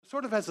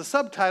sort of as a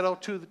subtitle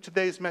to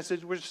today's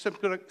message, we're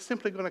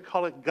simply going to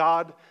call it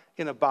God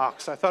in a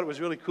Box. I thought it was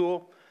really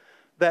cool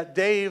that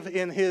Dave,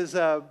 in his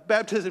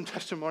baptism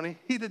testimony,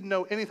 he didn't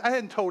know anything. I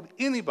hadn't told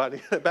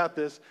anybody about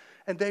this.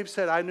 And Dave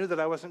said, I knew that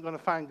I wasn't going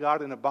to find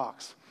God in a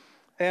box.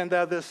 And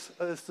this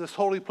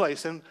holy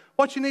place. And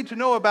what you need to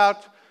know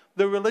about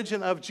the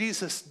religion of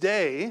Jesus'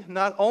 day,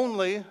 not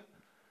only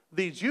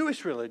the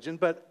Jewish religion,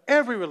 but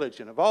every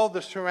religion of all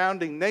the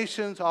surrounding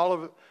nations, all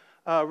of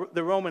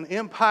the Roman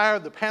Empire,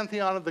 the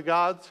pantheon of the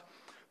gods,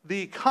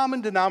 the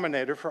common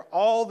denominator for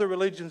all the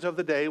religions of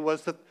the day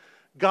was that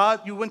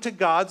you went to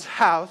God's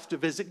house to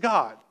visit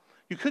God.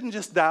 You couldn't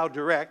just dial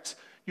direct.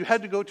 You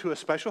had to go to a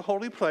special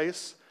holy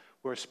place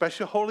where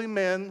special holy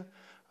men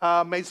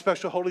made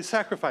special holy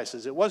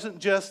sacrifices. It wasn't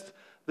just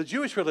the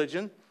Jewish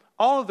religion.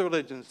 All of the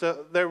religions,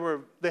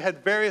 they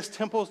had various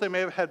temples. They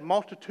may have had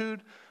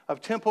multitude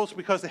of temples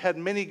because they had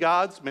many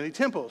gods, many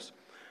temples.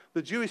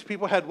 The Jewish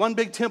people had one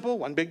big temple,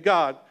 one big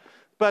God.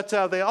 But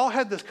they all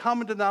had this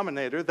common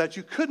denominator that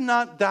you could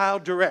not dial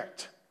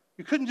direct.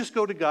 You couldn't just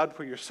go to God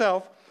for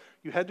yourself.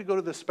 You had to go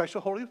to this special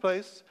holy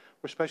place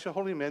where special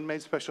holy men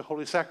made special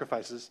holy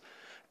sacrifices.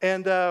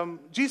 And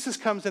Jesus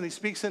comes and he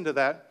speaks into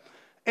that.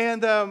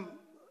 And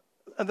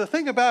the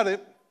thing about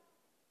it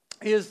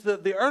is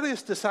that the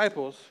earliest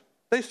disciples,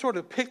 they sort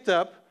of picked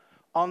up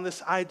on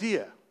this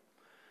idea.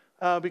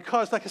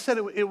 Because, like I said,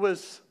 it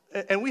was,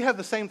 and we have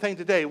the same thing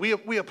today.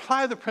 We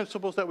apply the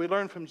principles that we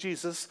learned from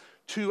Jesus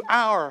to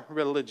our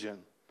religion.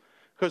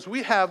 Because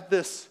we have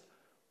this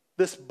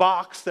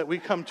box that we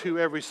come to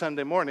every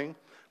Sunday morning.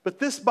 But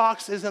this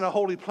box isn't a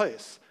holy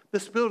place.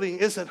 This building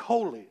isn't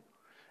holy.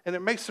 And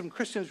it makes some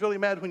Christians really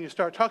mad when you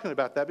start talking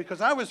about that,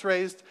 because I was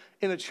raised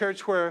in a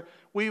church where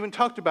we even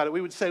talked about it.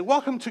 We would say,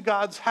 welcome to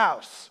God's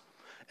house.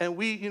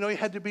 And you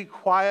had to be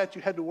quiet.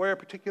 You had to wear a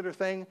particular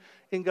thing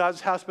in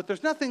God's house. But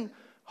there's nothing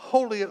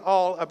holy at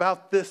all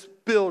about this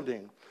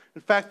building.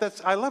 In fact,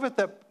 I love it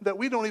that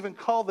we don't even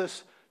call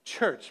this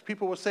church.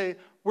 People will say,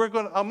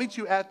 I'll meet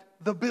you at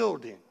the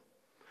building.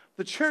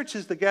 The church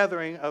is the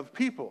gathering of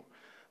people.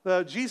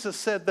 Jesus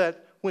said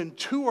that when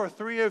 2 or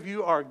 3 of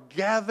you are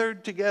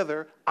gathered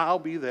together, I'll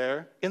be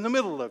there in the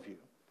middle of you.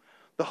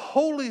 The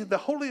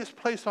holiest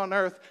place on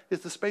earth is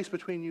the space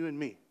between you and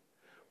me.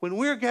 When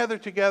we're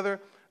gathered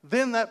together,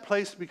 then that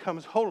place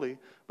becomes holy.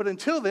 But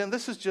until then,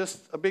 this is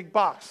just a big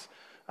box.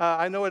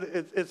 I know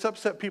it's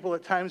upset people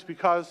at times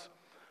because,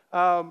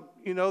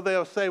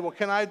 they'll say, well,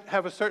 can I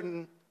have a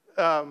certain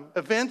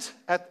event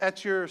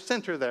at your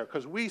center there?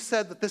 Because we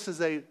said that this is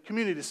a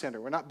community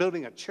center. We're not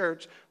building a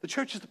church. The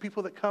church is the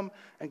people that come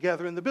and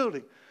gather in the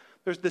building.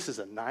 This is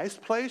a nice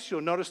place.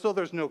 You'll notice, though,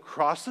 there's no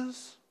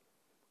crosses.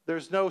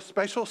 There's no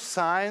special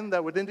sign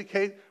that would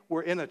indicate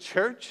we're in a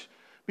church,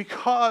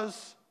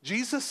 because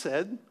Jesus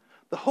said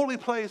the holy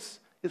place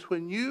is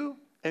when you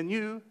and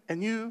you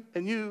and you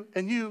and you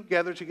and you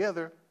gather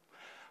together.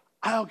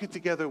 I'll get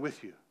together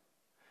with you.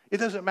 It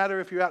doesn't matter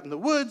if you're out in the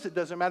woods. It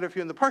doesn't matter if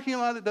you're in the parking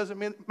lot. It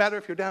doesn't matter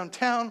if you're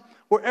downtown.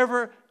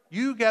 Wherever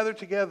you gather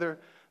together,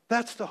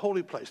 that's the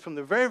holy place. From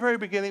the very, very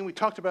beginning, we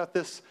talked about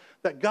this,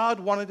 that God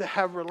wanted to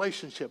have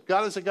relationship.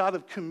 God is a God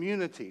of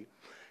community.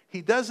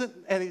 He doesn't,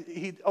 and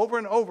he over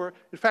and over,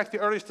 in fact, the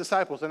earliest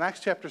disciples in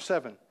Acts chapter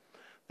 7,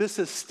 this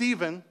is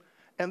Stephen,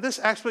 and this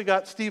actually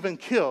got Stephen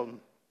killed.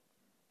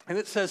 And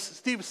it says,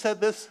 Stephen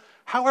said this,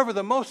 however,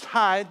 the Most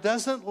High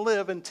doesn't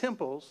live in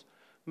temples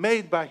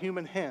made by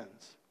human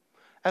hands.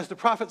 As the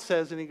prophet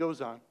says, and he goes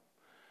on,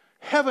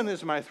 heaven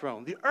is my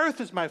throne, the earth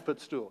is my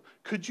footstool.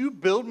 Could you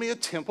build me a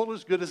temple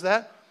as good as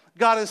that?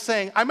 God is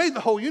saying, I made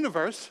the whole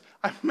universe,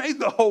 I made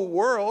the whole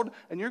world,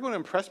 and you're going to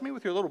impress me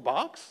with your little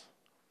box?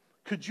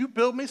 Could you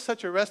build me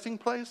such a resting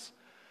place?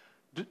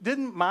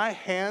 Didn't my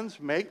hands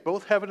make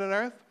both heaven and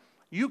earth?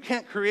 You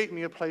can't create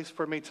me a place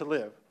for me to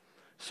live.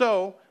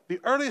 So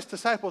the earliest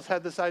disciples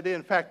had this idea.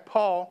 In fact,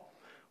 Paul,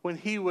 when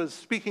he was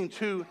speaking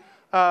to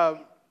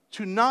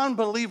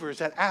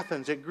non-believers at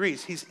Athens, at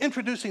Greece, he's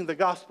introducing the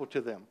gospel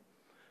to them.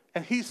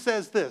 And he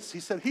says this. He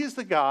said, he is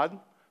the God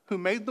who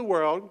made the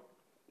world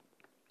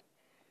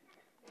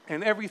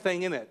and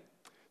everything in it.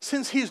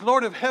 Since he's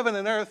Lord of heaven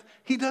and earth,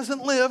 he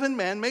doesn't live in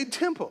man-made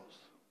temples.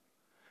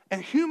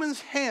 And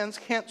humans' hands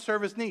can't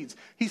serve his needs.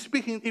 He's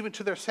speaking even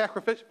to their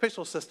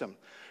sacrificial system.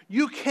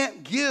 You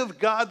can't give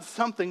God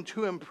something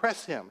to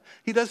impress him.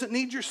 He doesn't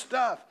need your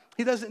stuff.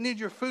 He doesn't need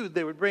your food.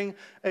 They would bring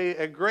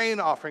a grain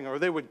offering, or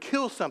they would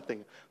kill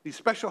something. These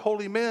special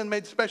holy men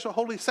made special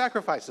holy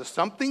sacrifices.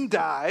 Something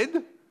died,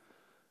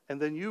 and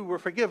then you were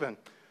forgiven.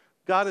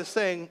 God is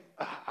saying,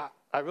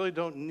 I really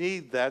don't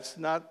need that.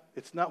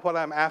 It's not what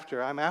I'm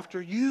after. I'm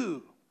after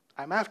you.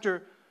 I'm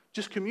after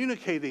just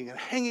communicating and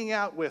hanging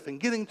out with and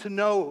getting to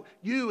know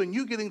you and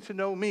you getting to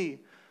know me.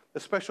 The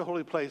special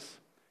holy place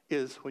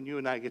is when you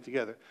and I get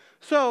together.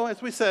 So,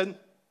 as we said,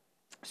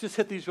 let's just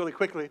hit these really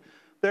quickly.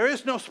 There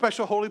is no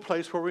special holy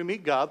place where we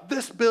meet God.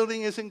 This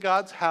building isn't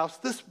God's house.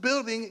 This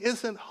building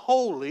isn't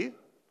holy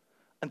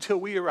until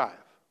we arrive.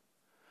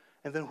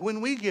 And then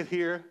when we get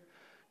here,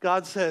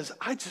 God says,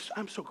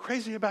 I'm so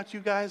crazy about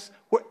you guys.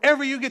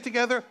 Wherever you get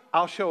together,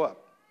 I'll show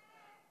up.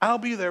 I'll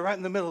be there right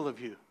in the middle of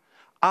you.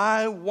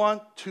 I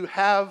want to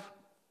have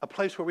a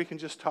place where we can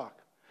just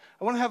talk.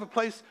 I want to have a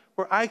place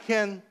where I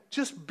can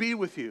just be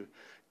with you.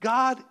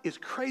 God is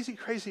crazy,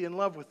 crazy in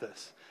love with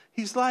us.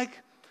 He's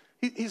like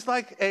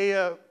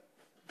a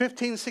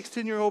 15,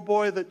 16-year-old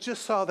boy that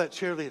just saw that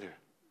cheerleader.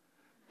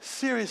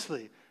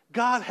 Seriously,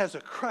 God has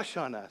a crush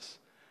on us.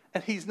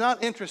 And he's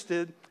not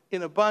interested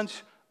in a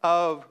bunch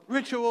of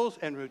rituals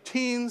and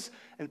routines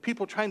and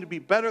people trying to be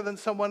better than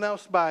someone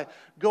else by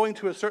going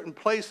to a certain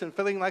place and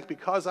feeling like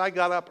because I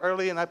got up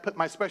early and I put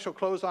my special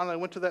clothes on and I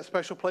went to that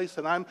special place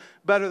and I'm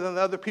better than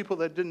the other people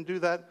that didn't do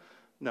that.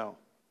 No,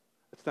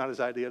 it's not his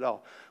idea at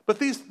all. But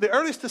the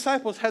earliest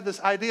disciples had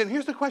this idea, and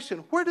here's the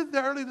question. Where did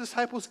the early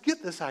disciples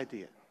get this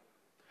idea?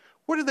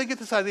 Where did they get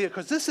this idea?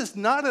 Because this is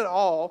not at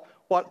all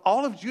what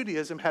all of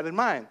Judaism had in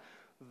mind.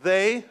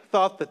 They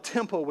thought the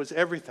temple was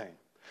everything.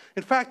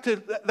 In fact,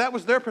 that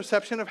was their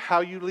perception of how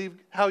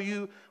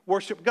you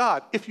worship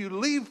God. If you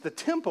leave the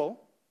temple,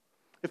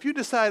 if you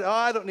decide,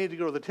 I don't need to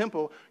go to the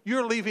temple,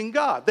 you're leaving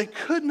God. They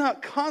could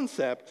not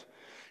concept,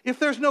 if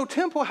there's no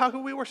temple, how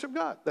can we worship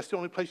God? That's the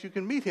only place you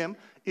can meet him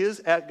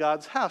is at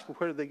God's house. But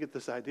where did they get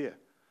this idea?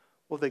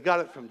 Well, they got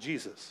it from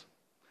Jesus.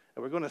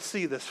 And we're going to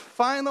see this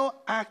final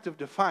act of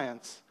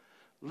defiance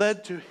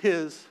led to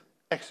his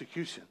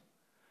execution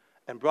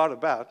and brought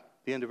about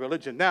the end of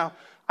religion. Now,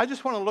 I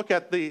just want to look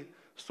at the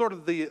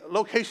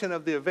location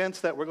of the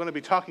events that we're going to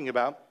be talking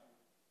about.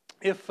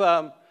 If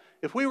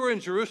we were in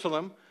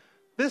Jerusalem,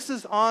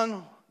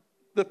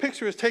 the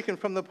picture is taken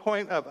from the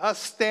point of us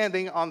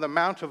standing on the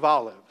Mount of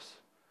Olives.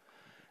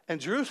 And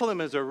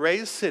Jerusalem is a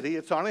raised city.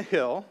 It's on a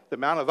hill. The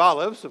Mount of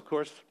Olives, of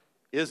course,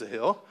 is a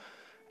hill.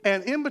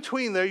 And in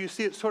between there, you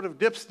see it sort of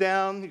dips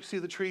down. You see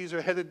the trees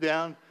are headed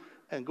down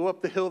and go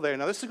up the hill there.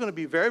 Now, this is going to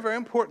be very, very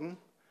important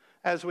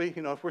as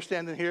if we're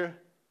standing here,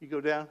 you go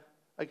down.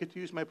 I get to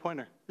use my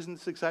pointer. Isn't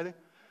this exciting?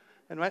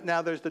 And right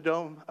now there's the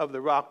Dome of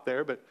the Rock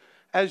there. But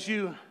as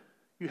you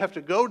have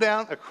to go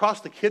down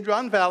across the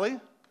Kidron Valley,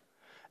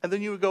 and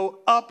then you would go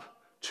up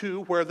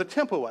to where the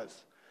temple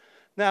was.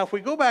 Now, if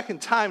we go back in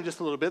time just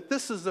a little bit,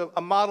 this is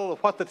a model of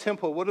what the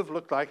temple would have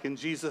looked like in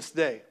Jesus'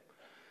 day.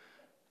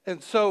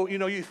 And so,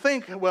 you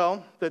think,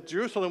 that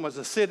Jerusalem was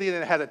a city and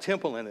it had a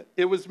temple in it.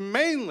 It was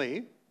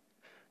mainly,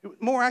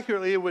 more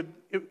accurately,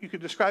 you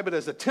could describe it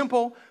as a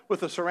temple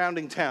with a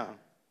surrounding town.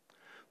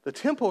 The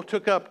temple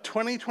took up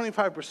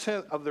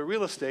 25% of the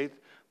real estate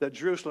that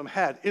Jerusalem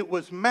had. It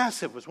was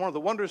massive. It was one of the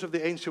wonders of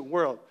the ancient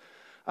world.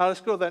 Let's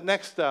go to that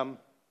next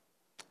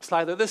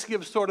slide there. This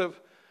gives sort of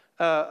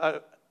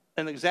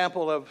an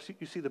example of,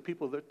 you see the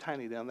people, they're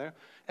tiny down there.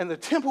 And the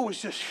temple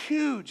was just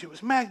huge. It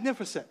was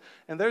magnificent.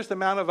 And there's the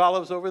Mount of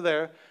Olives over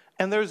there.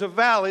 And there's a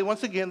valley.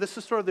 Once again, this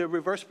is sort of the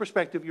reverse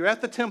perspective. You're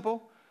at the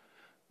temple.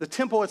 The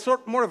temple, it's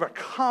sort of more of a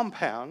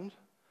compound.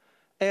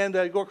 And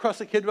you go across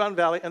the Kidron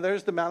Valley, and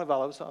there's the Mount of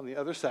Olives on the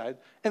other side.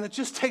 And it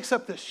just takes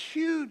up this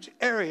huge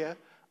area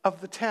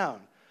of the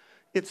town.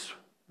 It's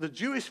the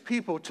Jewish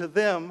people, to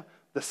them,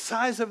 the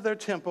size of their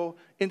temple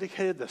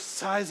indicated the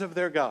size of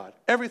their God.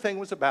 Everything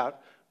was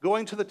about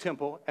going to the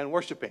temple and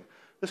worshiping.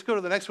 Let's go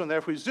to the next one there.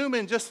 If we zoom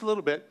in just a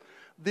little bit,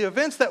 the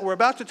events that we're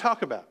about to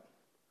talk about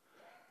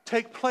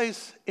take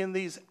place in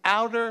this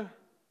outer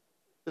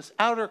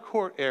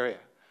court area.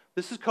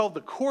 This is called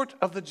the Court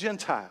of the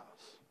Gentiles.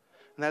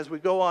 And as we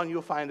go on,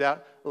 you'll find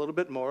out a little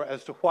bit more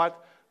as to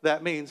what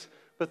that means.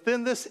 But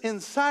then this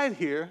inside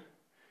here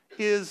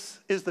is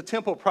the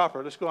temple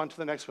proper. Let's go on to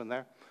the next one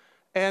there.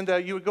 And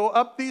you would go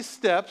up these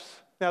steps.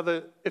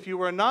 Now, if you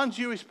were a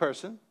non-Jewish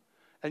person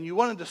and you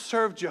wanted to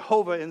serve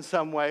Jehovah in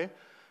some way,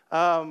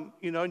 but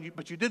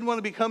you didn't want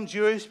to become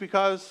Jewish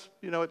because,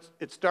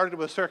 it started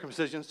with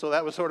circumcision, so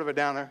that was sort of a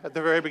downer at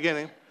the very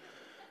beginning.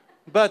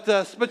 But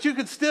you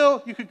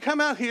could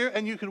come out here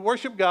and you could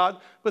worship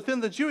God, but then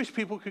the Jewish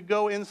people could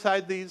go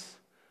inside these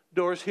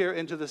doors here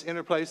into this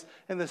inner place.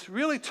 And this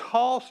really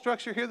tall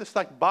structure here, this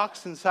like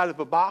box inside of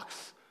a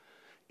box,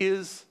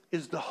 is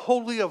the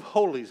Holy of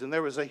Holies. And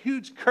there was a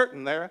huge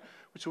curtain there,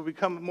 which will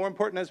become more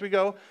important as we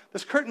go.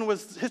 This curtain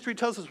history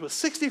tells us, was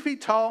 60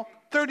 feet tall,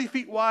 30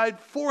 feet wide,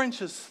 4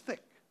 inches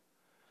thick.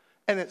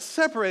 And it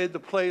separated the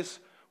place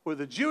where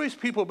the Jewish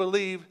people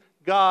believed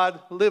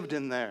God lived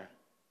in there.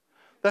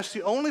 That's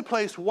the only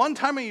place one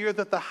time a year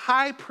that the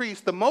high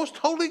priest, the most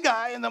holy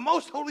guy in the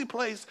most holy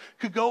place,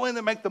 could go in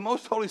and make the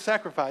most holy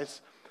sacrifice,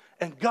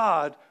 and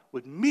God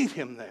would meet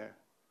him there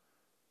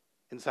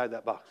inside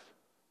that box.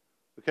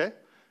 Okay?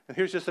 And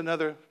here's just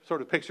another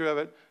sort of picture of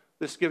it.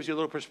 This gives you a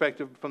little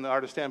perspective from the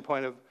artist's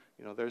standpoint of,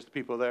 there's the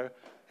people there.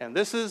 And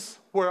this is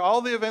where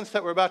all the events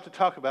that we're about to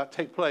talk about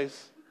take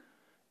place,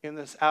 in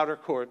this outer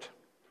court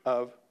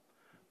of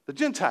the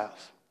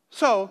Gentiles.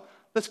 So,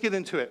 let's get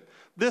into it.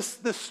 This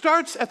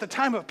starts at the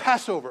time of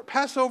Passover.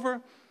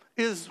 Passover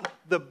is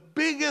the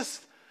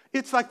biggest,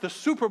 it's like the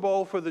Super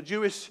Bowl for the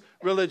Jewish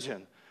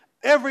religion.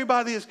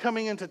 Everybody is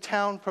coming into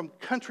town from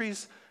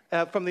countries,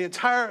 from the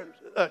entire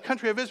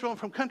country of Israel, and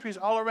from countries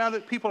all around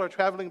it. People are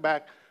traveling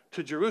back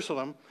to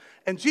Jerusalem.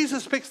 And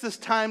Jesus picks this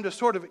time to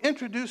sort of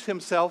introduce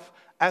himself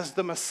as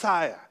the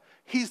Messiah.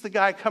 He's the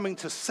guy coming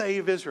to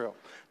save Israel.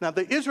 Now,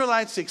 the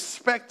Israelites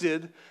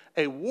expected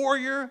a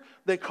warrior.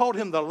 They called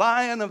him the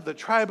Lion of the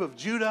tribe of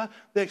Judah.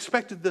 They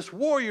expected this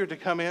warrior to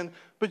come in,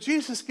 but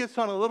Jesus gets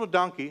on a little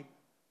donkey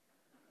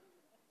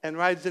and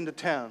rides into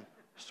town,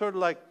 sort of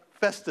like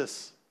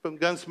Festus from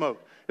Gunsmoke,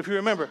 if you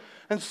remember.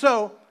 And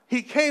so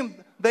he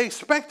came, they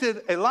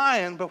expected a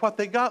lion, but what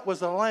they got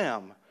was a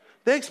lamb.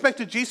 They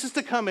expected Jesus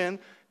to come in,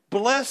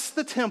 bless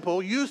the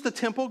temple, use the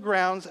temple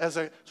grounds as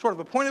a sort of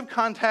a point of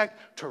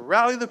contact to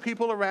rally the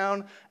people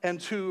around and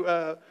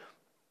to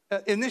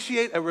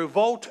initiate a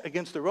revolt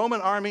against the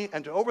Roman army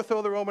and to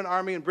overthrow the Roman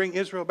army and bring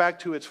Israel back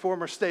to its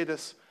former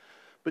status.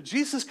 But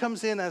Jesus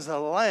comes in as a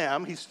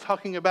lamb. He's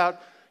talking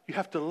about you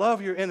have to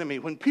love your enemy.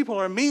 When people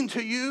are mean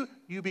to you,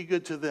 you be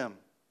good to them.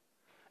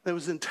 And it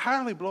was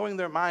entirely blowing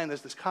their mind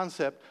as this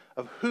concept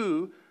of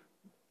who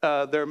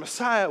their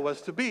Messiah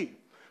was to be.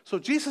 So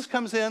Jesus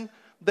comes in.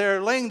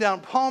 They're laying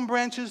down palm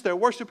branches. They're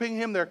worshiping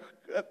him. They're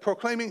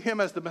proclaiming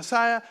him as the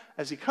Messiah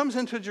as he comes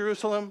into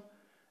Jerusalem.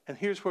 And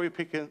here's where we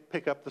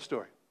pick up the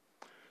story.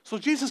 So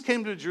Jesus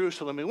came to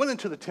Jerusalem. He went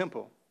into the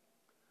temple.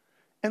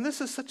 And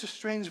this is such a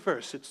strange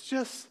verse. It's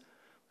just,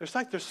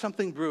 there's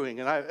something brewing.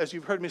 And as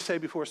you've heard me say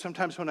before,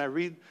 sometimes when I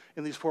read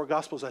in these four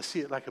Gospels, I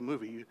see it like a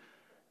movie. You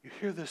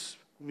hear this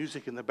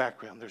music in the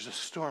background. There's a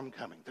storm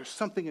coming. There's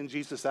something in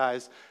Jesus'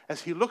 eyes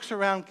as he looks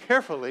around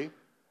carefully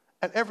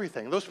at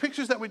everything. Those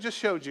pictures that we just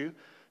showed you,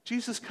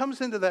 Jesus comes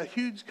into that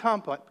huge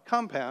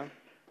compound,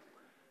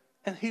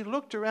 and he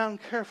looked around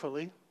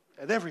carefully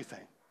at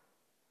everything.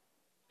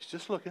 He's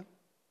just looking.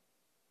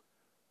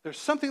 There's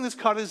something that's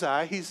caught his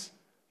eye. He's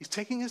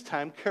taking his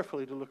time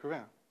carefully to look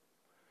around.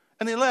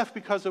 And he left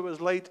because it was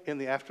late in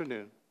the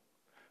afternoon.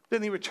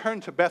 Then he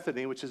returned to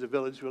Bethany, which is a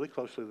village really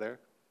closely there,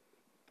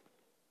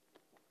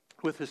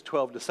 with his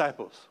 12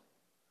 disciples.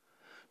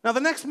 Now,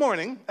 the next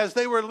morning, as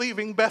they were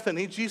leaving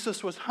Bethany,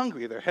 Jesus was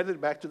hungry. They're headed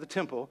back to the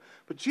temple,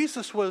 but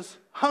Jesus was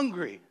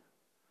hungry.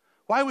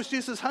 Why was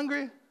Jesus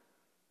hungry?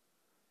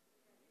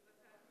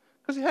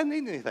 Because he hadn't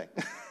eaten anything.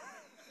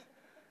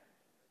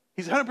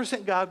 He's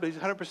 100% God, but he's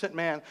 100%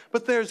 man.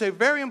 But there's a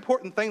very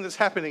important thing that's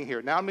happening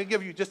here. Now, I'm going to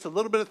give you just a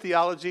little bit of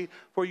theology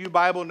for you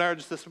Bible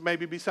nerds. This may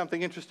be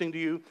something interesting to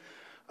you.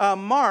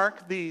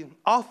 Mark, the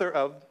author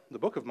of the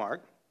book of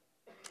Mark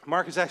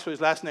is actually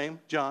his last name,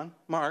 John,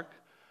 Mark.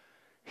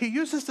 He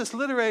uses this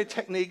literary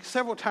technique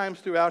several times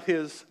throughout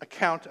his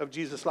account of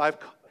Jesus' life.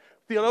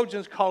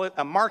 Theologians call it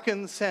a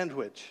Markan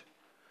sandwich.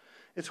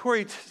 It's where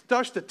he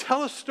starts to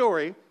tell a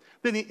story,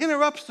 then he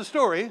interrupts the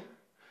story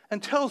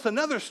and tells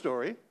another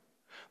story,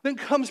 then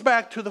comes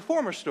back to the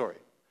former story.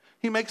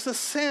 He makes a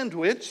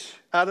sandwich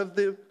out of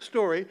the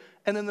story,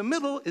 and in the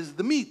middle is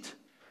the meat.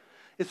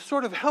 It's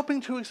sort of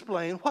helping to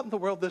explain what in the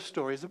world this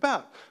story is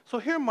about. So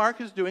here Mark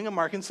is doing a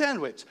Markan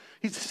sandwich.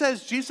 He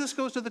says Jesus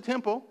goes to the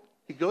temple,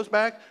 he goes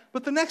back,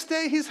 but the next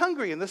day he's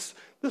hungry. And this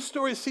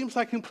story seems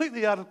like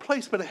completely out of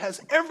place, but it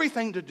has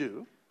everything to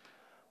do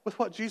with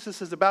what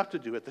Jesus is about to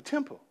do at the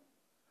temple.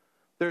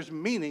 There's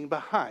meaning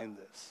behind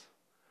this.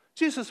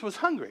 Jesus was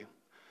hungry.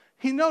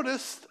 He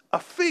noticed a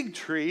fig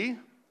tree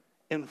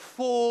in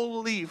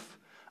full leaf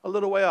a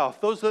little way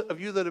off. Those of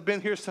you that have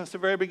been here since the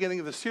very beginning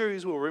of the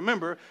series will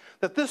remember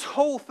that this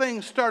whole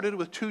thing started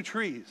with two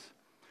trees.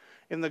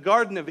 In the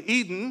Garden of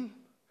Eden,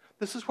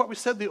 this is what we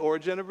said the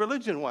origin of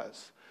religion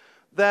was.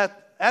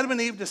 That Adam and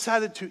Eve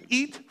decided to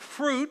eat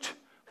fruit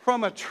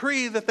from a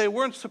tree that they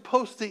weren't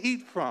supposed to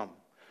eat from.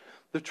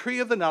 The tree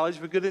of the knowledge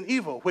of good and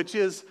evil, which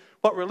is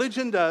what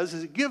religion does,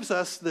 is it gives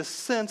us this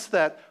sense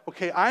that,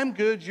 okay, I'm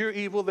good, you're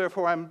evil,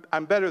 therefore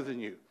I'm better than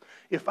you.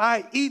 If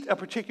I eat a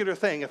particular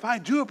thing, if I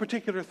do a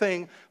particular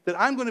thing, then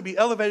I'm going to be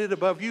elevated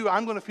above you.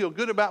 I'm going to feel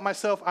good about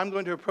myself. I'm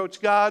going to approach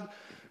God.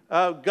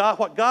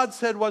 What God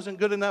said wasn't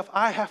good enough.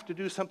 I have to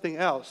do something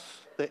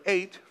else. They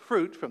ate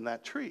fruit from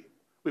that tree.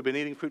 We've been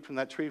eating fruit from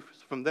that tree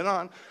from then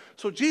on.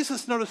 So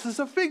Jesus notices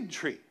a fig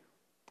tree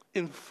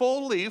in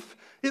full leaf.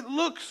 It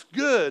looks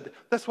good.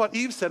 That's what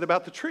Eve said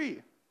about the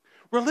tree.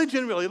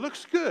 Religion really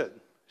looks good.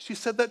 She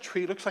said that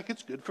tree looks like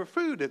it's good for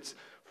food.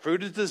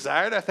 Fruit is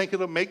desired. I think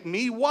it'll make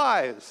me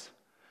wise.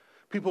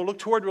 People look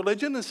toward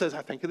religion and says,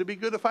 I think it'll be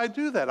good if I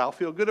do that. I'll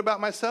feel good about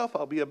myself.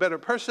 I'll be a better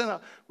person.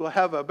 We'll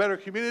have a better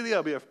community.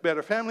 I'll be a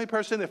better family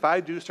person if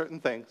I do certain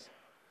things.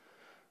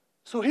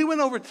 So he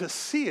went over to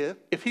see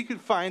if he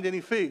could find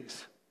any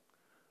figs.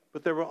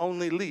 But there were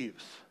only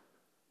leaves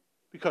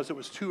because it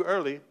was too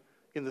early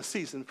in the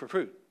season for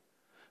fruit.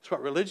 That's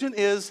what religion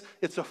is.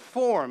 It's a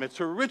form. It's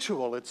a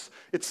ritual. It's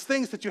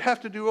things that you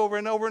have to do over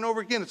and over and over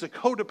again. It's a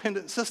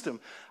codependent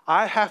system.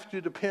 I have to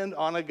depend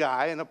on a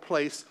guy and a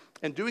place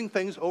and doing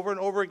things over and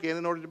over again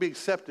in order to be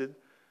accepted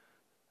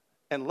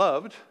and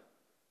loved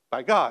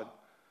by God.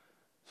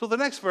 So the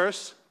next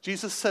verse,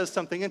 Jesus says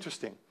something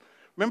interesting.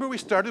 Remember, we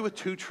started with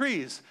two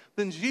trees.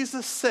 Then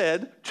Jesus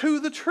said to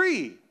the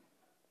tree.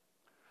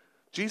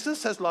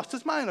 Jesus has lost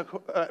his mind,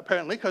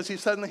 apparently, because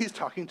he's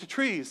talking to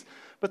trees.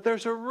 But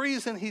there's a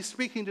reason he's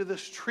speaking to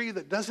this tree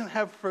that doesn't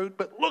have fruit,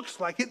 but looks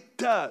like it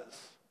does.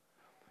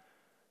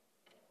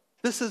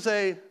 This is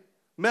a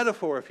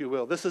metaphor, if you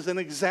will. This is an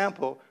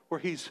example where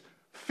he's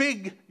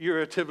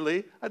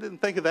figuratively. I didn't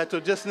think of that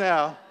till just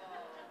now.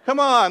 Come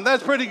on,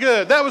 that's pretty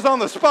good. That was on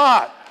the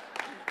spot.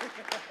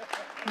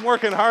 I'm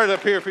working hard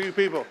up here for you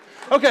people.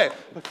 Okay,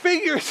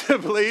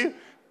 figuratively,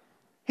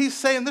 he's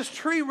saying this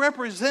tree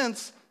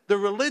represents the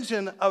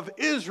religion of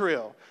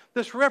Israel.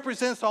 This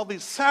represents all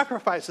these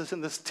sacrifices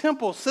in this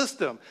temple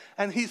system.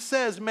 And he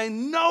says, may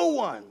no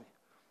one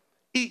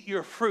eat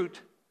your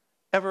fruit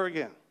ever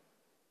again.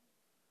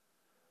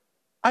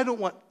 I don't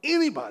want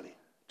anybody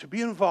to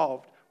be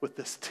involved with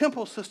this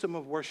temple system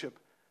of worship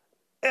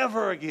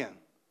ever again.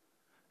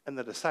 And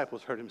the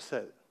disciples heard him say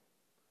it.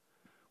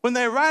 When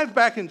they arrived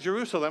back in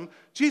Jerusalem,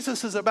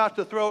 Jesus is about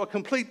to throw a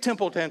complete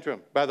temple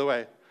tantrum, by the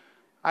way.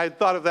 I had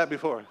thought of that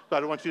before, so I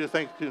don't want you to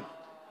think too.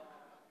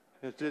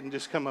 It didn't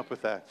just come up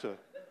with that. So,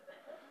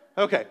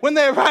 okay, when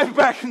they arrived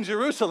back in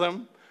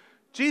Jerusalem,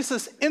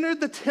 Jesus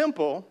entered the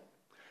temple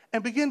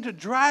and began to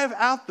drive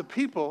out the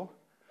people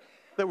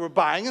that were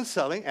buying and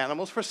selling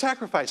animals for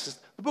sacrifices.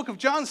 The book of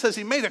John says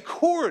he made a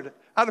cord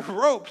out of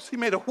ropes. He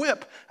made a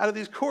whip out of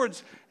these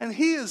cords, and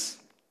he is,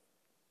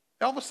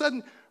 all of a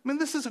sudden, I mean,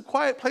 this is a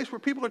quiet place where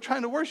people are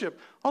trying to worship.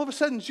 All of a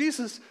sudden,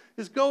 Jesus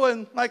is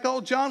going like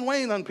old John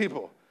Wayne on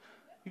people.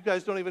 You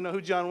guys don't even know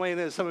who John Wayne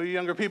is, some of you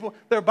younger people.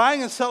 They're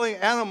buying and selling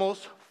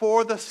animals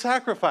for the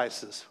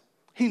sacrifices.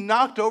 He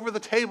knocked over the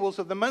tables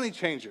of the money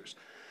changers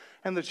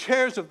and the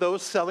chairs of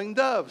those selling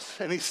doves,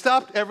 and he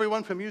stopped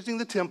everyone from using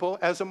the temple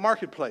as a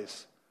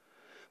marketplace.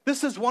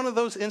 This is one of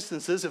those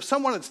instances, if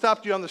someone had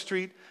stopped you on the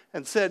street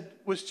and said,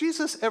 was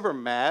Jesus ever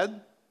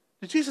mad?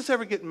 Did Jesus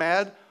ever get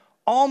mad?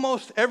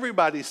 Almost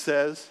everybody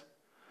says,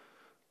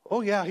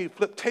 oh yeah, he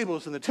flipped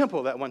tables in the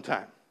temple that one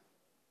time.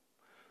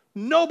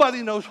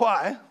 Nobody knows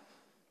why,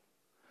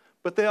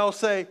 but they all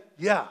say,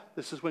 yeah,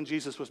 this is when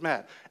Jesus was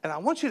mad. And I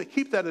want you to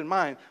keep that in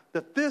mind,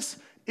 that this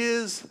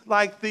is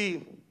like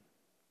the,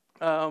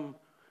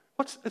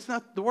 it's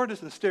not, the word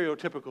isn't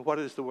stereotypical. What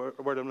is the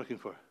word I'm looking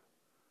for?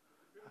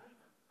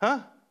 Huh?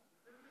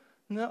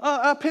 No,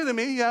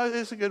 epitome, yeah,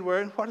 it's a good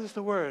word. What is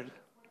the word?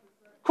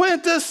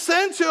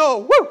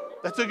 Quintessential. Woo!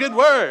 That's a good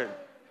word.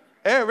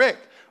 Eric.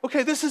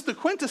 Okay, this is the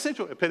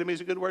quintessential, epitome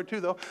is a good word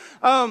too, though.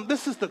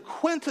 This is the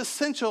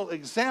quintessential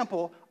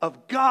example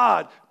of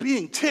God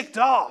being ticked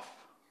off.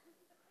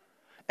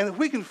 And if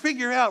we can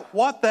figure out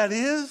what that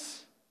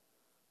is,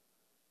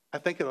 I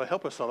think it'll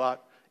help us a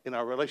lot in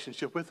our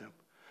relationship with him.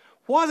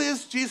 What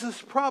is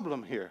Jesus'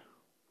 problem here?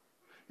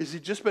 Is he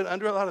just been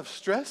under a lot of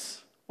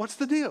stress? What's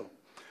the deal?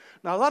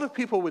 Now, a lot of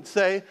people would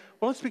say,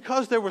 well, it's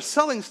because they were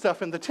selling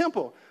stuff in the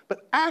temple.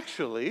 But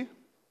actually,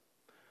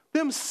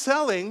 them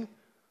selling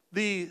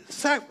the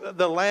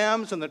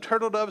lambs and the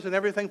turtle doves and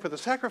everything for the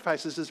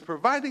sacrifices is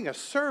providing a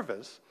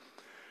service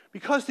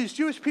because these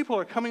Jewish people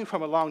are coming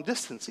from a long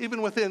distance,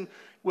 even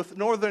with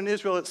northern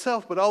Israel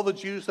itself, but all the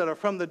Jews that are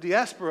from the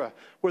diaspora,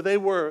 where they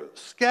were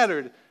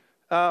scattered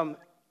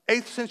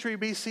 8th century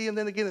BC, and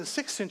then again in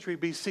 6th century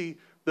BC,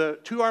 the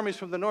two armies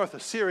from the north,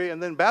 Assyria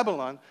and then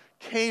Babylon,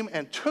 came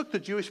and took the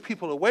Jewish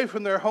people away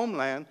from their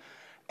homeland,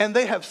 and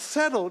they have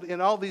settled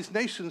in all these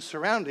nations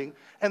surrounding,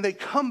 and they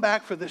come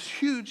back for this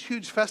huge,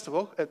 huge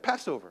festival at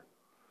Passover.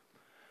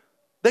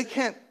 They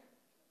can't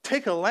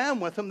take a lamb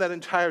with them that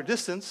entire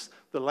distance.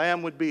 The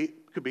lamb could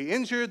be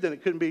injured, then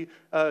it couldn't be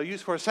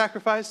used for a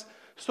sacrifice.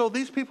 So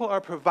these people are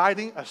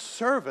providing a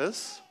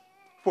service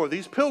for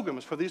these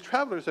pilgrims, for these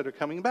travelers that are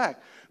coming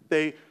back.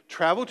 They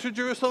travel to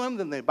Jerusalem,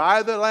 then they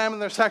buy the lamb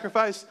and their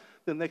sacrifice,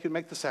 then they can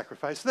make the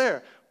sacrifice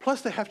there.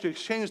 Plus, they have to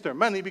exchange their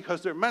money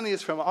because their money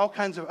is from all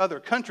kinds of other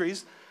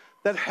countries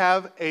that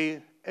have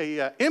a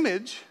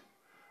image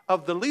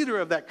of the leader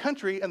of that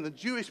country, and the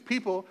Jewish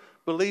people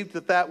believed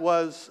that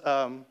was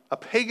a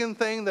pagan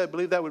thing. They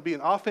believed that would be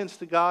an offense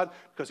to God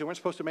because they weren't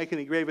supposed to make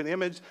any graven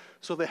image.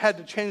 So they had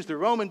to change the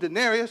Roman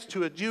denarius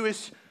to a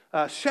Jewish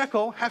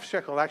shekel, half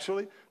shekel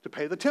actually, to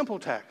pay the temple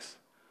tax.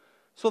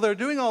 So they're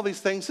doing all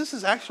these things. This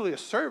is actually a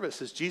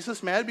service. Is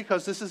Jesus mad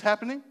because this is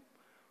happening?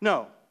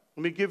 No.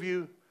 Let me give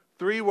you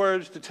 3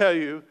 words to tell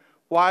you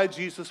why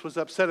Jesus was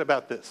upset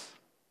about this.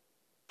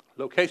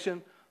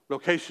 Location,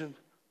 location,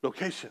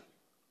 location.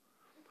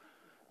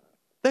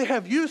 They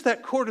have used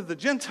that court of the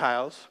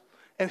Gentiles,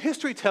 and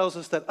history tells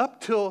us that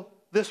up till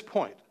this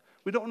point,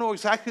 we don't know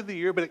exactly the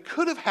year, but it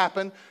could have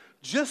happened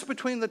just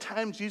between the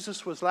time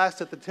Jesus was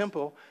last at the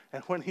temple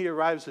and when he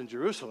arrives in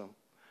Jerusalem.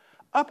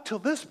 Up till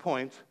this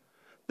point,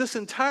 this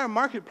entire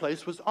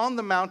marketplace was on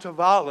the Mount of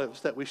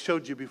Olives that we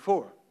showed you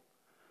before.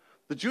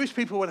 The Jewish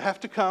people would have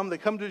to come. They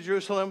come to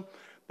Jerusalem.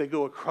 They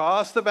go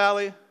across the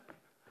valley,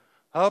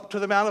 up to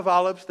the Mount of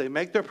Olives. They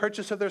make their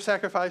purchase of their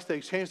sacrifice. They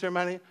exchange their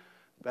money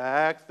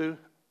back through.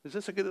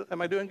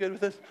 Am I doing good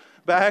with this?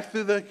 Back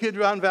through the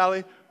Kidron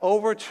Valley,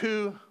 over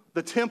to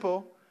the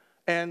temple,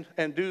 and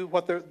do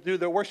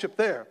their worship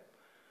there.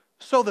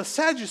 So the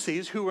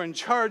Sadducees, who were in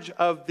charge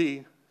of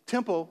the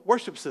temple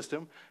worship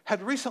system,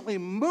 had recently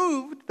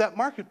moved that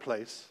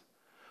marketplace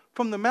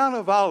from the Mount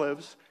of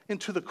Olives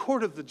into the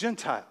court of the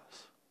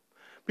Gentiles,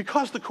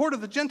 because the court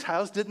of the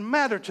Gentiles didn't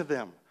matter to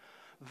them.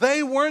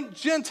 They weren't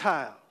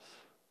Gentiles.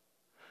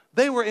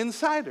 They were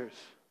insiders.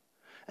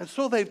 And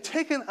so they've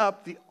taken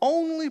up the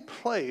only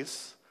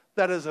place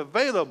that is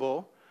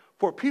available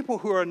for people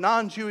who are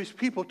non-Jewish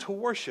people to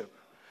worship.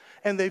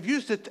 And they've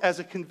used it as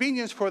a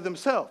convenience for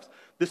themselves.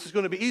 This is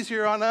going to be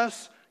easier on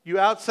us. You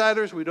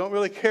outsiders, we don't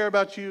really care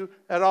about you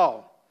at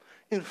all.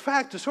 In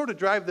fact, to sort of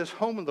drive this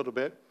home a little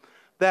bit,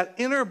 that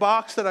inner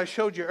box that I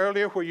showed you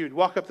earlier where you'd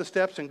walk up the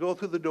steps and go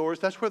through the doors,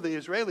 that's where the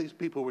Israeli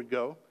people would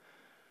go.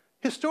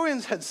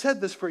 Historians had said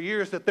this for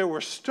years, that there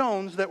were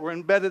stones that were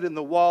embedded in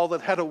the wall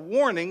that had a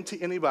warning to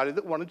anybody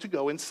that wanted to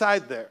go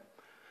inside there.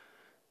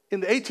 In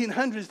the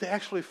 1800s, they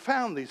actually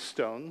found these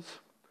stones,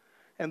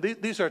 and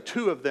these are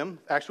two of them,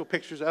 actual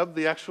pictures of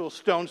the actual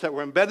stones that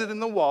were embedded in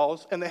the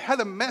walls, and they had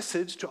a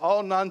message to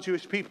all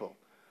non-Jewish people.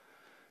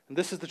 And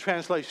this is the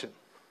translation.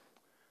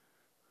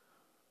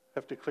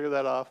 Have to clear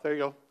that off. There you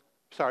go.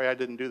 Sorry, I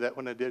didn't do that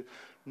when I did.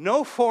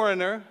 No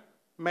foreigner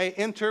may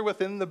enter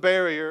within the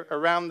barrier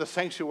around the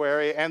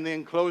sanctuary and the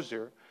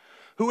enclosure.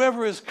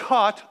 Whoever is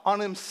caught on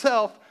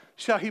himself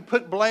shall he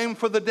put blame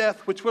for the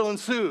death which will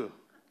ensue.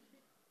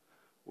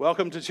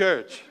 Welcome to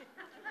church.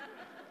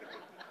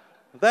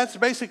 That's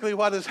basically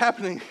what is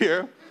happening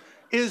here,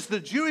 is the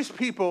Jewish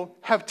people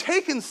have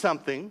taken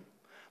something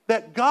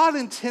that God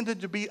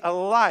intended to be a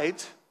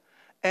light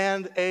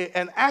and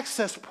an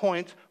access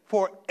point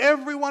for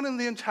everyone in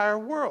the entire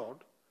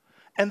world,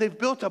 and they've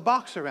built a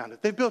box around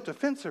it. They've built a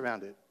fence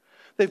around it.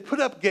 They've put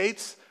up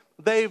gates.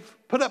 They've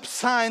put up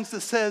signs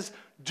that says,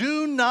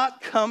 do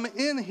not come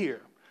in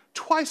here.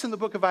 Twice in the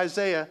book of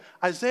Isaiah,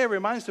 Isaiah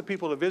reminds the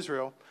people of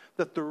Israel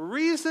that the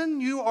reason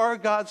you are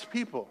God's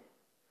people,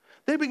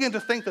 they begin to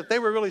think that they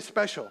were really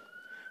special,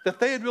 that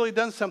they had really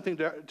done something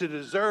to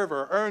deserve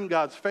or earn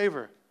God's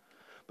favor.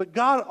 But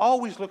God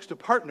always looks to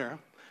partner,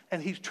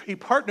 and he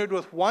partnered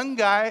with one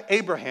guy,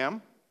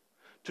 Abraham,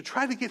 to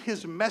try to get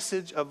his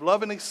message of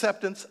love and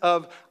acceptance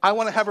of, I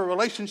want to have a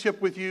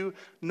relationship with you,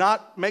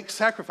 not make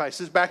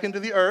sacrifices, back into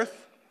the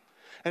earth.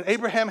 And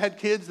Abraham had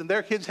kids, and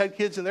their kids had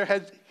kids, and their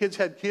kids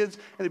had kids,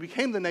 and it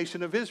became the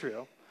nation of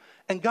Israel.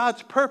 And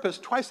God's purpose,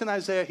 twice in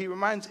Isaiah, he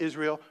reminds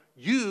Israel,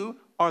 you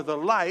are the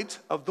light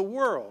of the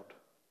world.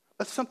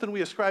 That's something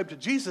we ascribe to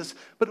Jesus,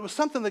 but it was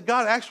something that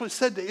God actually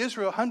said to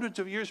Israel hundreds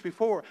of years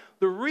before.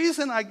 The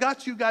reason I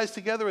got you guys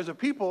together as a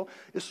people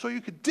is so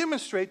you could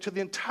demonstrate to the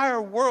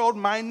entire world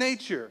my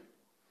nature.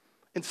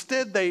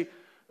 Instead, they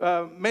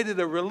made it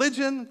a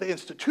religion, they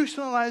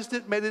institutionalized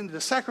it, made it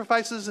into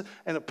sacrifices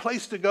and a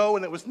place to go,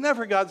 and it was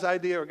never God's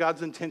idea or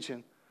God's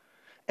intention.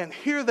 And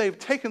here they've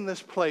taken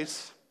this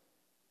place,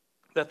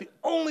 that the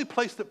only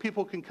place that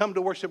people can come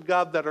to worship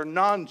God that are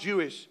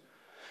non-Jewish,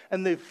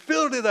 and they've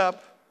filled it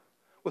up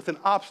with an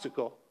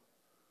obstacle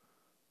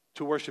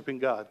to worshiping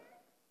God.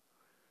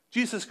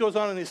 Jesus goes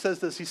on and he says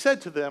this. He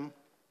said to them,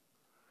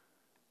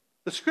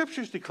 the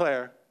scriptures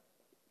declare,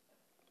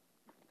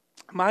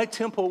 my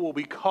temple will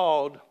be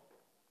called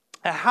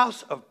a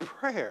house of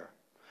prayer.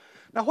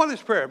 Now, what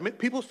is prayer?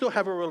 People still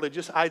have a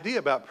religious idea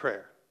about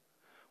prayer.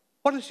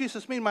 What does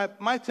Jesus mean?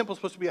 My temple is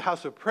supposed to be a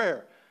house of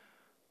prayer.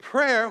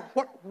 Prayer,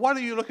 what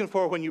are you looking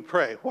for when you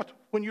pray?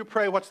 When you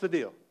pray, what's the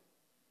deal?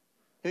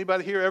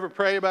 Anybody here ever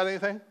pray about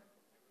anything?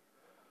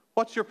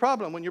 What's your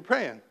problem when you're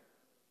praying?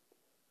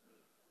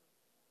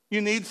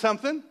 You need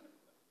something?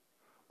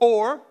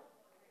 Or,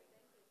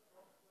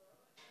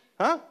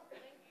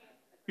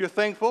 you're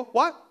thankful.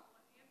 What?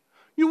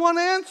 You want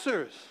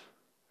answers.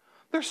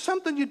 There's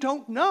something you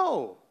don't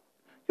know.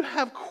 You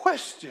have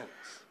questions.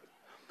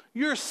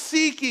 You're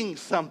seeking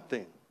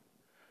something.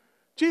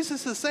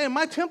 Jesus is saying,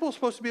 my temple is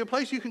supposed to be a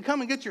place you can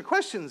come and get your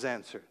questions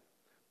answered.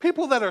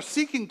 People that are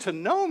seeking to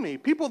know me,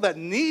 people that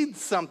need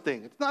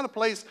something. It's not a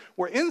place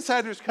where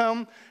insiders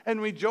come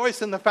and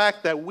rejoice in the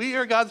fact that we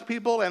are God's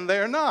people and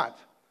they're not.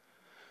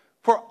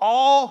 For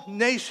all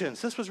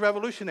nations, this was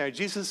revolutionary.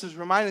 Jesus is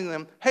reminding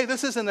them, hey,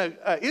 this isn't an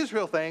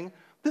Israel thing.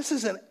 This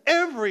is an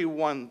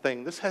everyone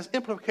thing. This has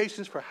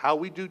implications for how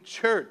we do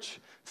church.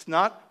 It's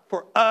not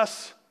for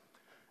us.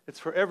 It's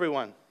for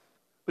everyone.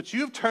 But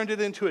you've turned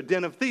it into a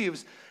den of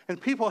thieves, and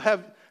people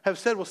have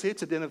said, well, see,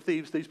 it's a den of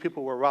thieves. These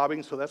people were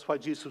robbing, so that's why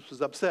Jesus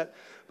was upset.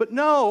 But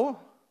no,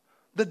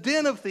 the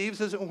den of thieves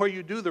isn't where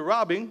you do the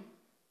robbing.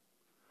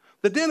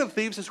 The den of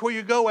thieves is where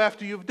you go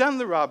after you've done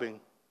the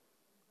robbing.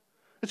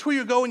 It's where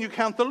you go and you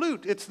count the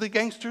loot. It's the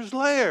gangster's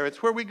lair.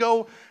 It's where we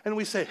go and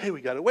we say, hey,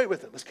 we got away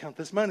with it. Let's count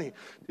this money.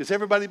 Is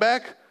everybody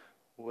back?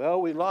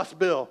 Well, we lost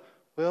Bill.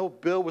 Well,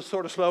 Bill was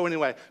sort of slow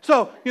anyway.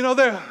 So,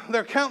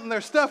 they're counting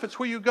their stuff. It's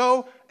where you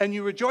go and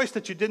you rejoice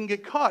that you didn't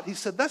get caught. He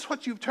said, that's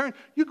what you've turned.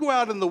 You go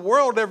out in the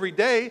world every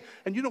day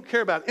and you don't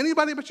care about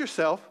anybody but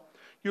yourself.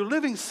 You're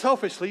living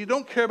selfishly. You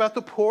don't care about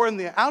the poor and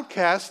the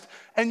outcast,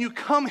 and you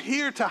come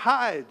here to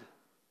hide.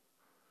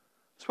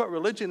 That's what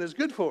religion is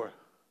good for.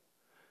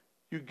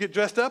 You get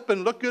dressed up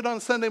and look good on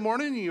Sunday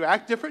morning, and you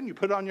act different, and you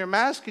put on your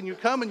mask, and you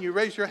come and you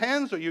raise your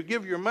hands, or you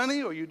give your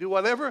money, or you do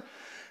whatever,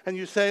 and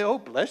you say, oh,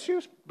 bless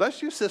you,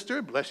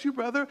 sister, bless you,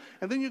 brother,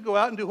 and then you go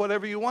out and do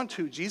whatever you want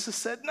to. Jesus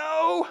said,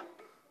 no.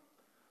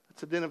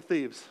 It's a den of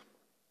thieves.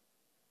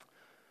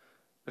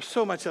 There's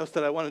so much else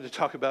that I wanted to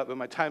talk about, but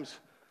my time's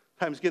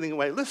getting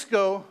away. Let's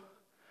go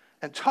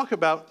and talk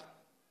about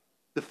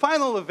The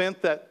final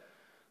event that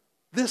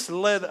this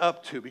led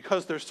up to,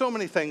 because there's so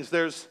many things.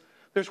 There's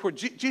where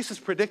Jesus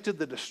predicted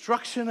the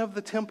destruction of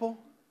the temple.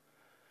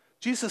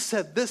 Jesus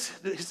said this,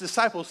 his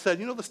disciples said,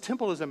 this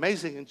temple is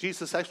amazing. And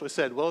Jesus actually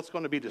said, well, it's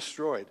going to be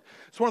destroyed.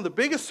 It's one of the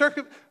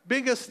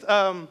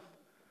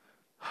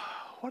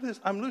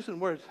I'm losing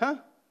words,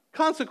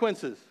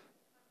 consequences.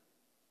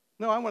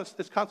 No,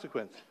 it's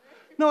consequence.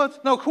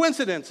 No,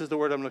 coincidence is the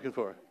word I'm looking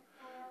for.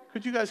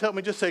 Could you guys help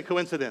me just say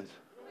coincidence?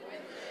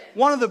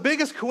 One of the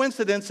biggest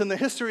coincidences in the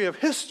history of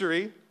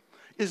history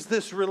is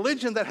this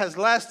religion that has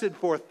lasted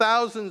for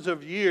thousands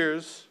of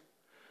years.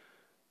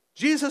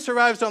 Jesus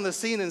arrives on the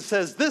scene and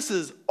says, this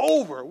is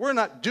over. We're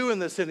not doing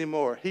this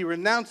anymore. He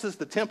renounces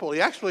the temple.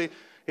 He actually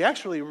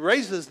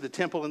raises the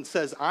temple and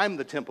says, I'm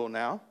the temple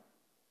now.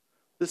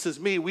 This is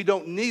me. We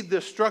don't need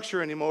this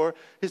structure anymore.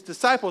 His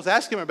disciples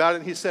asked him about it,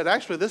 and he said,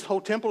 actually, this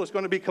whole temple is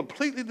going to be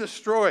completely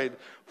destroyed.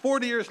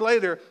 40 years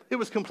later, it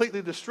was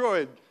completely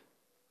destroyed.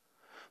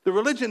 The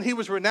religion he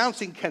was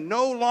renouncing can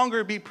no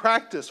longer be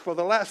practiced for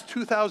the last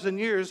 2,000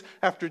 years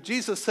after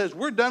Jesus says,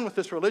 we're done with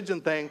this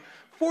religion thing.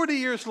 40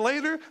 years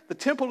later, the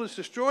temple is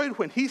destroyed.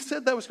 When he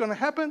said that was going to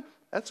happen,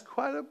 that's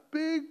quite a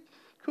big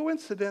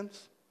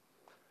coincidence.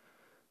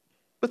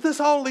 But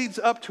this all leads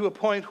up to a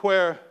point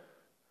where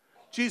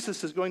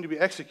Jesus is going to be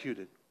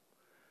executed.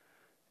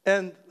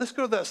 And let's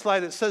go to that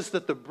slide. It says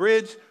that the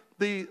bridge,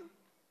 the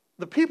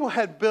people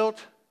had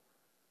built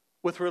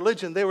with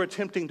religion, they were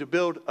attempting to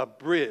build a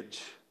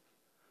bridge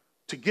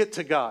to get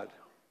to God.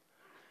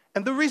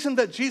 And the reason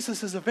that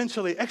Jesus is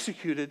eventually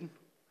executed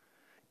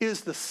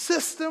is the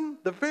system,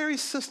 the very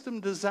system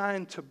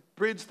designed to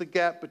bridge the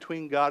gap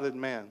between God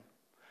and man,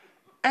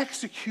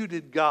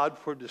 executed God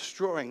for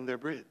destroying their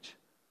bridge.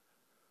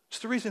 It's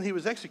the reason he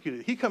was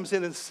executed. He comes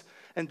in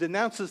and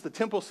denounces the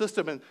temple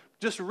system and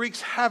just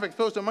wreaks havoc,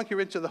 throws a monkey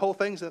wrench at the whole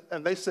thing,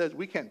 and they said,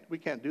 we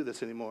can't do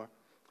this anymore.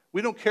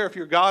 We don't care if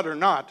you're God or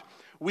not.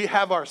 We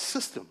have our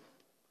system.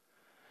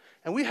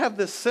 And we have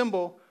this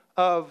symbol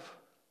of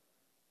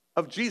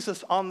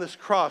Jesus on this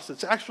cross.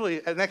 It's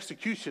actually an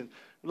execution.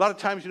 A lot of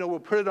times, we'll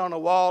put it on a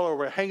wall or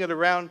we'll hang it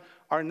around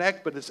our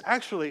neck, but it's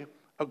actually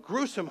a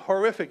gruesome,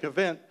 horrific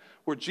event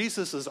where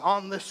Jesus is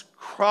on this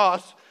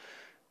cross.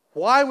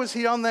 Why was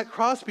he on that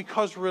cross?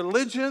 Because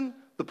religion,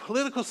 the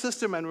political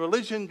system and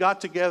religion got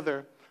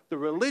together. The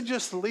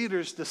religious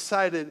leaders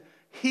decided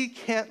he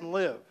can't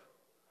live.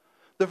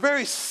 The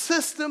very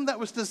system that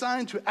was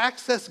designed to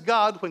access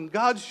God, when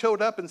God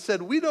showed up and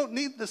said, we don't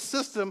need the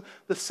system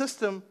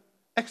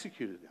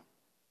executed him.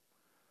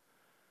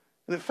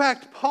 And in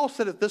fact, Paul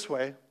said it this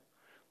way,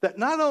 that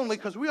not only,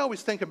 because we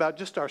always think about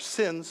just our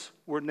sins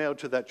were nailed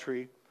to that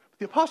tree, but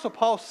the Apostle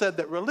Paul said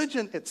that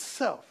religion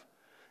itself,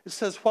 it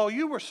says, while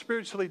you were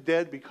spiritually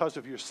dead because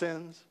of your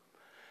sins,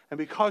 and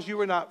because you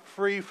were not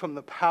free from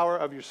the power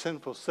of your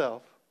sinful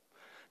self,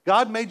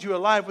 God made you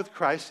alive with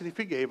Christ and he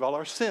forgave all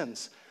our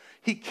sins.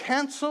 He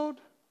canceled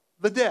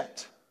the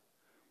debt,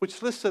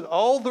 which listed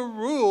all the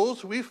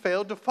rules we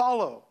failed to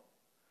follow.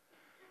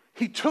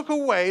 He took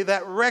away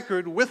that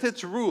record with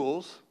its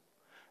rules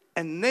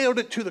and nailed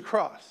it to the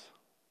cross.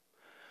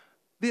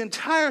 The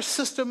entire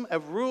system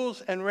of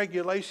rules and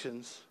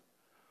regulations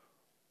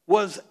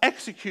was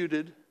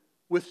executed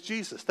with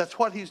Jesus. That's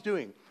what he's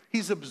doing.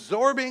 He's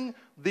absorbing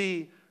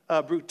the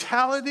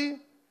brutality.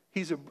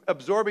 He's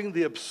absorbing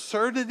the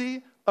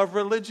absurdity of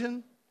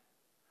religion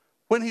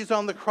when he's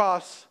on the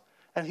cross,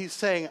 and he's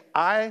saying,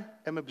 I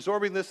am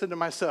absorbing this into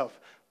myself.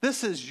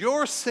 This is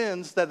your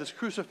sins that is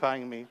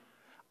crucifying me.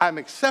 I'm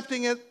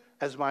accepting it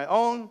as my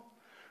own.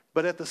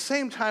 But at the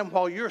same time,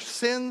 while your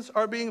sins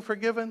are being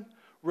forgiven,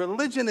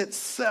 religion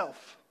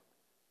itself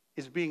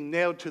is being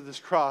nailed to this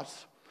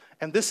cross.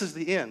 And this is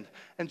the end.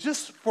 And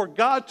just for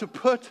God to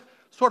put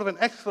sort of an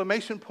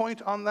exclamation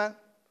point on that,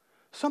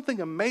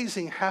 something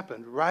amazing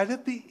happened right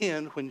at the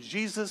end when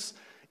Jesus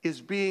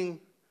is being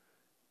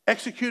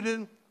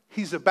executed.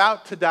 He's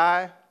about to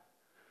die.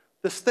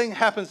 This thing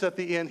happens at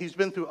the end. He's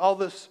been through all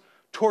this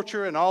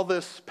torture and all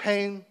this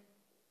pain.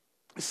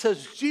 It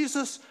says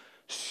Jesus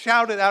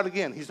shouted out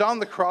again. He's on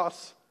the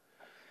cross,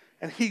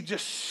 and he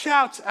just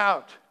shouts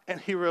out, and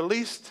he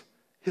released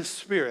his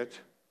spirit,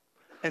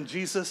 and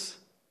Jesus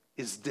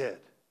is dead.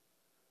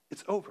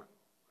 It's over.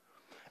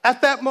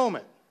 At that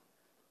moment,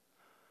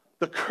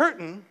 the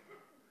curtain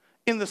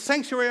in the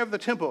sanctuary of the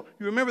temple,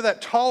 you remember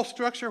that tall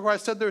structure where I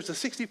said there's a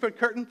 60-foot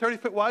curtain, 30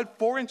 foot wide,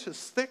 4 inches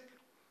thick?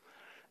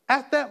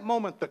 At that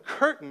moment, the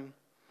curtain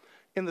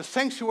in the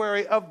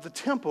sanctuary of the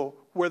temple,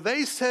 where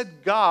they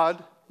said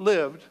God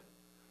lived,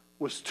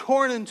 was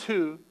torn in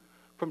two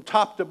from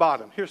top to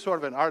bottom. Here's sort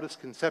of an artist's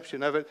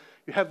conception of it.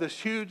 You have this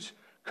huge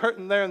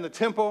curtain there in the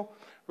temple,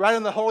 right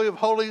in the Holy of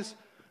Holies,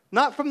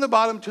 not from the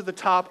bottom to the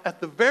top. At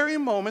the very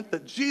moment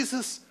that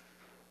Jesus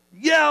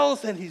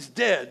yells and he's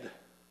dead,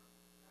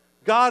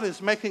 God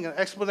is making an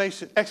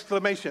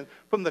exclamation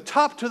from the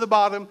top to the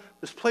bottom.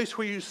 This place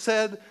where you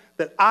said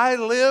that I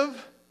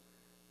live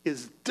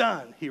is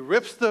done. He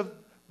rips the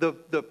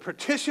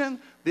partition,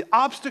 the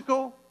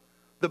obstacle,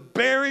 the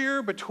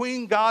barrier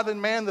between God and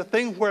man, the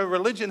thing where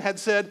religion had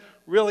said,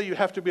 really you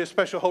have to be a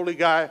special holy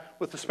guy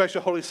with a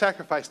special holy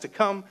sacrifice to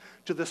come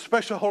to the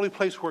special holy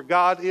place where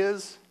God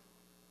is.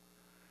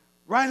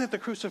 Right at the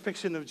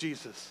crucifixion of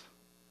Jesus,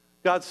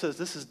 God says,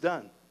 this is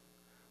done.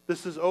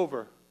 This is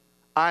over.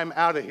 I'm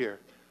out of here.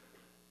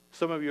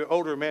 Some of you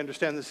older may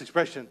understand this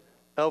expression.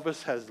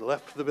 Elvis has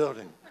left the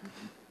building.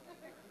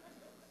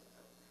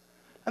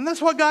 And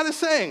that's what God is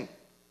saying.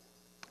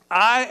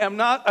 I am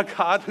not a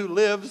God who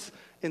lives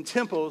in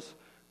temples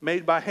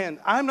made by hand.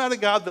 I'm not a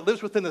God that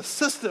lives within a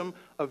system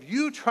of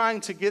you trying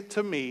to get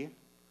to me.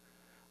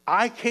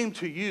 I came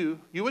to you.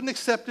 You wouldn't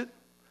accept it.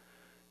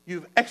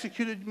 You've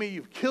executed me.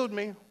 You've killed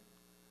me.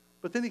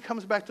 But then he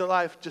comes back to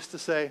life just to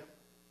say,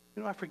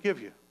 I forgive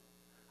you.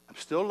 I'm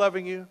still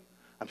loving you.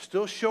 I'm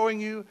still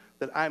showing you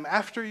that I'm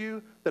after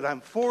you, that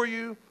I'm for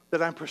you,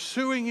 that I'm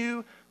pursuing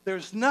you.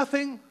 There's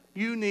nothing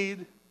you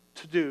need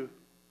to do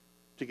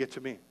to get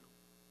to me.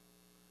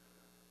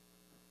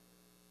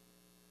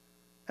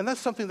 And that's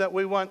something that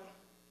we want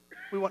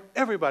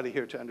everybody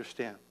here to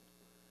understand.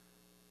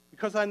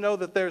 Because I know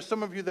that there's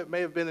some of you that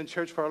may have been in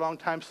church for a long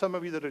time, some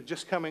of you that are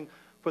just coming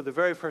for the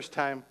very first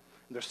time.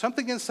 And there's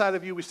something inside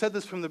of you, we said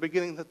this from the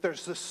beginning, that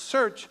there's this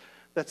search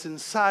that's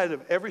inside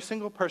of every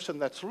single person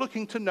that's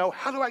looking to know,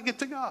 how do I get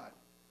to God?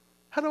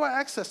 How do I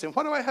access him?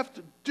 What do I have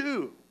to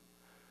do?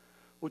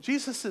 Well,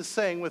 Jesus is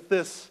saying with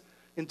this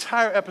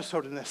entire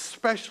episode, and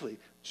especially,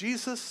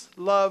 Jesus'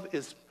 love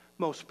is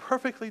most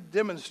perfectly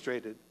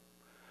demonstrated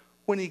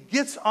when he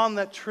gets on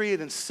that tree,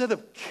 and instead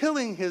of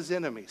killing his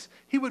enemies,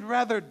 he would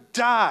rather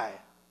die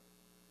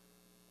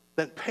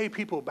than pay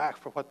people back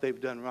for what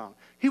they've done wrong.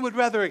 He would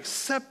rather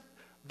accept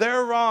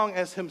their wrong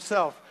as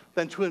himself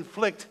than to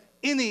inflict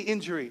any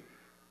injury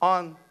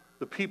on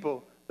the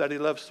people that he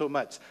loves so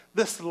much.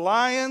 This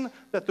lion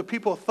that the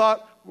people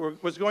thought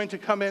was going to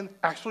come in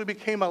actually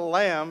became a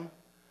lamb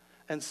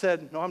and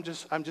said, no, I'm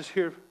just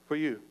here for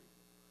you.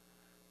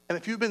 And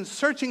if you've been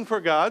searching for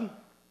God,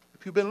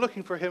 if you've been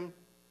looking for him,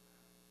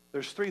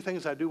 there's three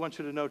things I do want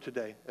you to know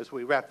today as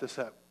we wrap this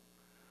up.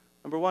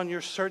 Number one, your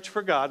search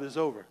for God is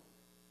over.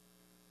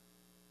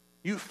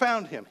 You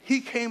found him. He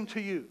came to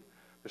you.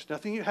 There's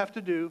nothing you have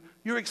to do.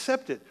 You're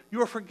accepted.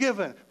 You're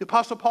forgiven. The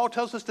Apostle Paul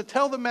tells us to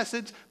tell the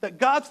message that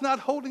God's not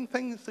holding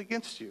things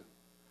against you.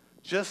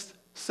 Just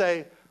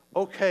say,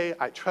 okay,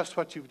 I trust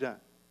what you've done.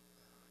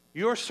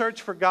 Your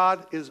search for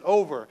God is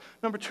over.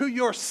 Number two,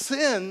 your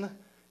sin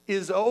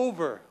is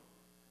over.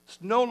 It's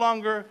no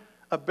longer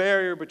a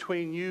barrier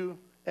between you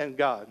and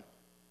God.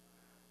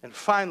 And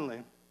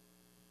finally,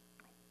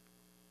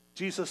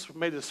 Jesus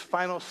made his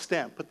final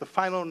stamp, put the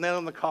final nail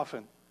in the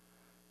coffin.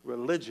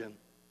 Religion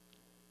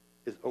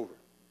is over.